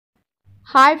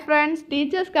Hi friends,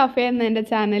 Teachers Cafe എന്ന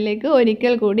ചാനലിലേക്ക്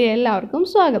ഒരിക്കൽ കൂടി എല്ലാവർക്കും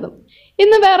സ്വാഗതം.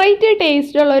 ഇന്ന് വെറൈറ്റി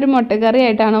ടേസ്റ്റ് ഉള്ള ഒരു മുട്ടക്കറി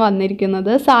ആയിട്ടാണ് വന്നിരിക്കുന്നത്.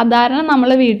 സാധാരണ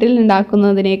നമ്മൾ വീട്ടിൽ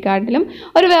ഉണ്ടാക്കുന്നതിനേക്കാട്ടിലും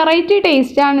ഒരു വെറൈറ്റി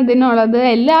ടേസ്റ്റ് ആണ് ഇതിനുള്ളത്.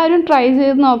 എല്ലാവരും ട്രൈ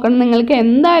ചെയ്ത് നോക്കണം. നിങ്ങൾക്ക്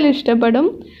എന്തായാലും ഇഷ്ടപ്പെടും.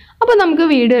 അപ്പോൾ നമുക്ക്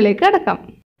വീഡിയോയിലേക്ക് കടക്കാം.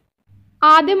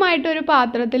 ആദ്യമായിട്ട് ഒരു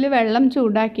പാത്രത്തിൽ വെള്ളം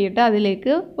ചൂടാക്കിയിട്ട്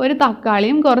അതിലേക്ക് ഒരു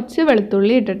തക്കാളിയും കുറച്ച്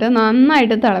വെളുത്തുള്ളി ഇട്ടിട്ട്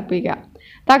നന്നായിട്ട് തിളപ്പിക്കുക.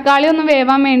 തക്കാളി ഒന്ന്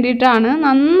വേവാൻ വേണ്ടിയിട്ടാണ്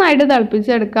നന്നായിട്ട്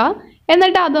തിളപ്പിച്ചെടുക്കുക.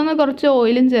 എന്നിട്ട് അതൊന്ന് കുറച്ച്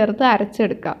ഓയിലും ചേർത്ത്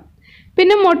അരച്ചെടുക്കുക.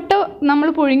 പിന്നെ മുട്ട നമ്മൾ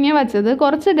പുഴുങ്ങി വെച്ചത്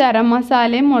കുറച്ച് ഗരം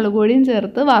മസാലയും മുളക് പൊടിയും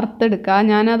ചേർത്ത് വറുത്തെടുക്കുക.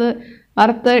 ഞാനത്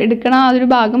വറുത്തെടുക്കണ അതൊരു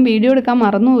ഭാഗം വീഡിയോ എടുക്കാൻ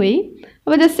മറന്നുപോയി.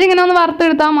 അപ്പോൾ ജസ്റ്റ് ഇങ്ങനെ ഒന്ന്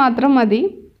വറുത്തെടുത്താൽ മാത്രം മതി.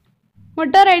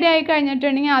 മുട്ട റെഡി ആയി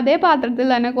കഴിഞ്ഞിട്ടുണ്ടെങ്കിൽ അതേ പാത്രത്തിൽ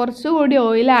തന്നെ കുറച്ചുകൂടി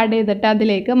ഓയിൽ ആഡ് ചെയ്തിട്ട്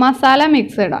അതിലേക്ക് മസാല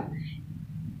മിക്സ് ഇടാം.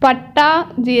 പട്ട,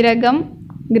 ജീരകം,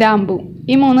 ഗ്രാമ്പൂ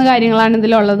ഈ 3 കാര്യങ്ങളാണ്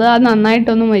ഇതിലുള്ളത്. അത്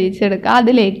നന്നായിട്ടൊന്ന് മൊരിച്ചെടുക്കുക.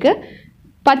 അതിലേക്ക്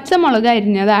പച്ചമുളക്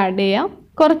അരിഞ്ഞത് ആഡ് ചെയ്യാം.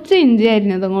 കുറച്ച് ഇഞ്ചി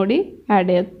അരിഞ്ഞതും കൂടി ആഡ്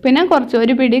ചെയ്യാം. പിന്നെ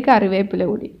ഒരു പിടി കറിവേപ്പില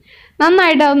കൂടി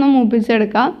നന്നായിട്ട് അതൊന്ന്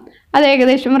മൂപ്പിച്ചെടുക്കാം. അത്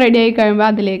ഏകദേശം റെഡി ആയി കഴിയുമ്പോൾ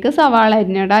അതിലേക്ക് സവാള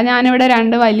അരിഞ്ഞിടാം. ഞാനിവിടെ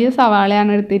 2 വലിയ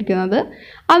സവാളയാണ് എടുത്തിരിക്കുന്നത്.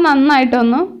 അത്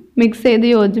നന്നായിട്ടൊന്ന് മിക്സ് ചെയ്ത്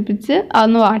യോജിപ്പിച്ച്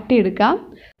അതൊന്ന് വാട്ടിയെടുക്കാം.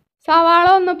 സവാള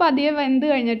ഒന്ന് പതിയെ വെന്ത്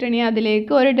കഴിഞ്ഞിട്ടുണ്ടെങ്കിൽ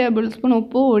അതിലേക്ക് 1 ടേബിൾ സ്പൂൺ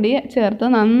ഉപ്പ് കൂടി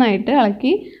ചേർത്ത് നന്നായിട്ട്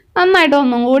ഇളക്കി നന്നായിട്ട്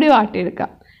ഒന്നും കൂടി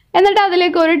വാട്ടിയെടുക്കാം. എന്നിട്ട്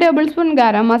അതിലേക്ക് 1 table spoon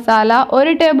garam masala,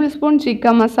 1 table spoon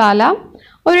chicken masala,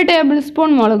 1 table spoon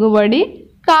മുളക് പൊടി,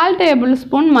 1/4 ടേബിൾ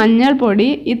സ്പൂൺ മഞ്ഞൾപ്പൊടി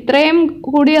ഇത്രയും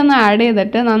കൂടി ഒന്ന് ആഡ്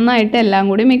ചെയ്തിട്ട് നന്നായിട്ട് എല്ലാം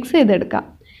കൂടി മിക്സ് ചെയ്തെടുക്കാം.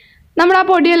 നമ്മൾ ആ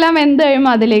പൊടിയെല്ലാം വെന്ത്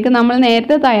കഴിയുമ്പോൾ അതിലേക്ക് നമ്മൾ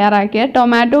നേരത്തെ തയ്യാറാക്കിയ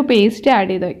ടൊമാറ്റോ പേസ്റ്റ്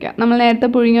ആഡ് ചെയ്ത് വയ്ക്കുക. നമ്മൾ നേരത്തെ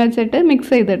പുഴുങ്ങി വെച്ചിട്ട്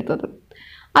മിക്സ് ചെയ്തെടുത്തത്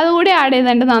അതുകൂടി ആഡ്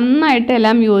ചെയ്തിട്ട് നന്നായിട്ട്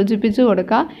എല്ലാം യോജിപ്പിച്ച്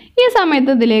കൊടുക്കുക. ഈ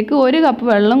സമയത്ത് ഇതിലേക്ക് 1 കപ്പ്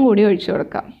വെള്ളം കൂടി ഒഴിച്ചു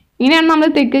കൊടുക്കുക. ഇങ്ങനെയാണ് നമ്മൾ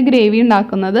തിക്ക് ഗ്രേവി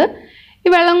ഉണ്ടാക്കുന്നത്. ഈ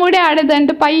വെള്ളം കൂടി ആഡ്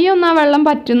ചെയ്തിട്ട് പയ്യൊന്ന് ആ വെള്ളം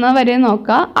പറ്റുന്നത് വരെ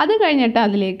നോക്കുക. അത് കഴിഞ്ഞിട്ട്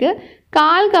അതിലേക്ക്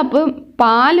 1/4 കപ്പ്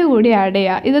പാല് കൂടി ആഡ്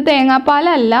ചെയ്യുക. ഇത്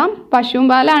തേങ്ങാപ്പാലല്ല, പശുവും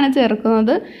പാലാണ്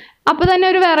ചേർക്കുന്നത്. അപ്പോൾ തന്നെ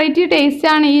ഒരു വെറൈറ്റി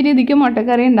ടേസ്റ്റാണ് ഈ രീതിക്ക്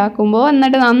മുട്ടക്കറി ഉണ്ടാക്കുമ്പോൾ.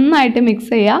 എന്നിട്ട് നന്നായിട്ട്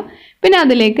മിക്സ് ചെയ്യുക. പിന്നെ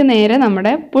അതിലേക്ക് നേരെ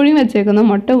നമ്മുടെ പുഴുങ്ങി വെച്ചേക്കുന്ന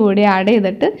മുട്ട കൂടി ആഡ്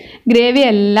ചെയ്തിട്ട് ഗ്രേവി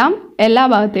എല്ലാം എല്ലാ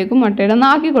ഭാഗത്തേക്കും മുട്ടയുടെ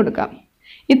ആക്കി കൊടുക്കാം.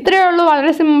 ഇത്രയേ ഉള്ളൂ.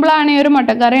 വളരെ സിമ്പിളാണ് ഈ ഒരു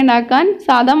മുട്ടക്കറി ഉണ്ടാക്കാൻ.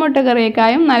 സാധാ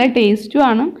മുട്ടക്കറിയേക്കാളും നല്ല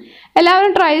ടേസ്റ്റുമാണ്.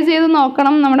 എല്ലാവരും ട്രൈ ചെയ്ത്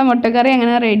നോക്കണം. നമ്മുടെ മുട്ടക്കറി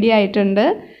അങ്ങനെ റെഡി ആയിട്ടുണ്ട്.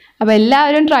 അപ്പോൾ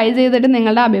എല്ലാവരും ട്രൈ ചെയ്തിട്ട്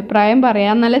നിങ്ങളുടെ അഭിപ്രായം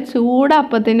പറയാം. നല്ല ചൂട്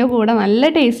അപ്പത്തിൻ്റെ കൂടെ നല്ല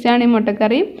ടേസ്റ്റാണ് ഈ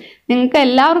മുട്ടക്കറി. നിങ്ങൾക്ക്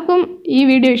എല്ലാവർക്കും ഈ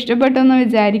വീഡിയോ ഇഷ്ടപ്പെട്ടെന്ന്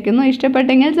വിചാരിക്കുന്നു.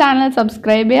 ഇഷ്ടപ്പെട്ടെങ്കിൽ ചാനൽ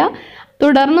സബ്സ്ക്രൈബ് ചെയ്യുക.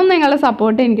 തുടർന്നും നിങ്ങളുടെ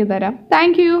സപ്പോർട്ട് എനിക്ക് തരാം.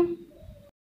 താങ്ക്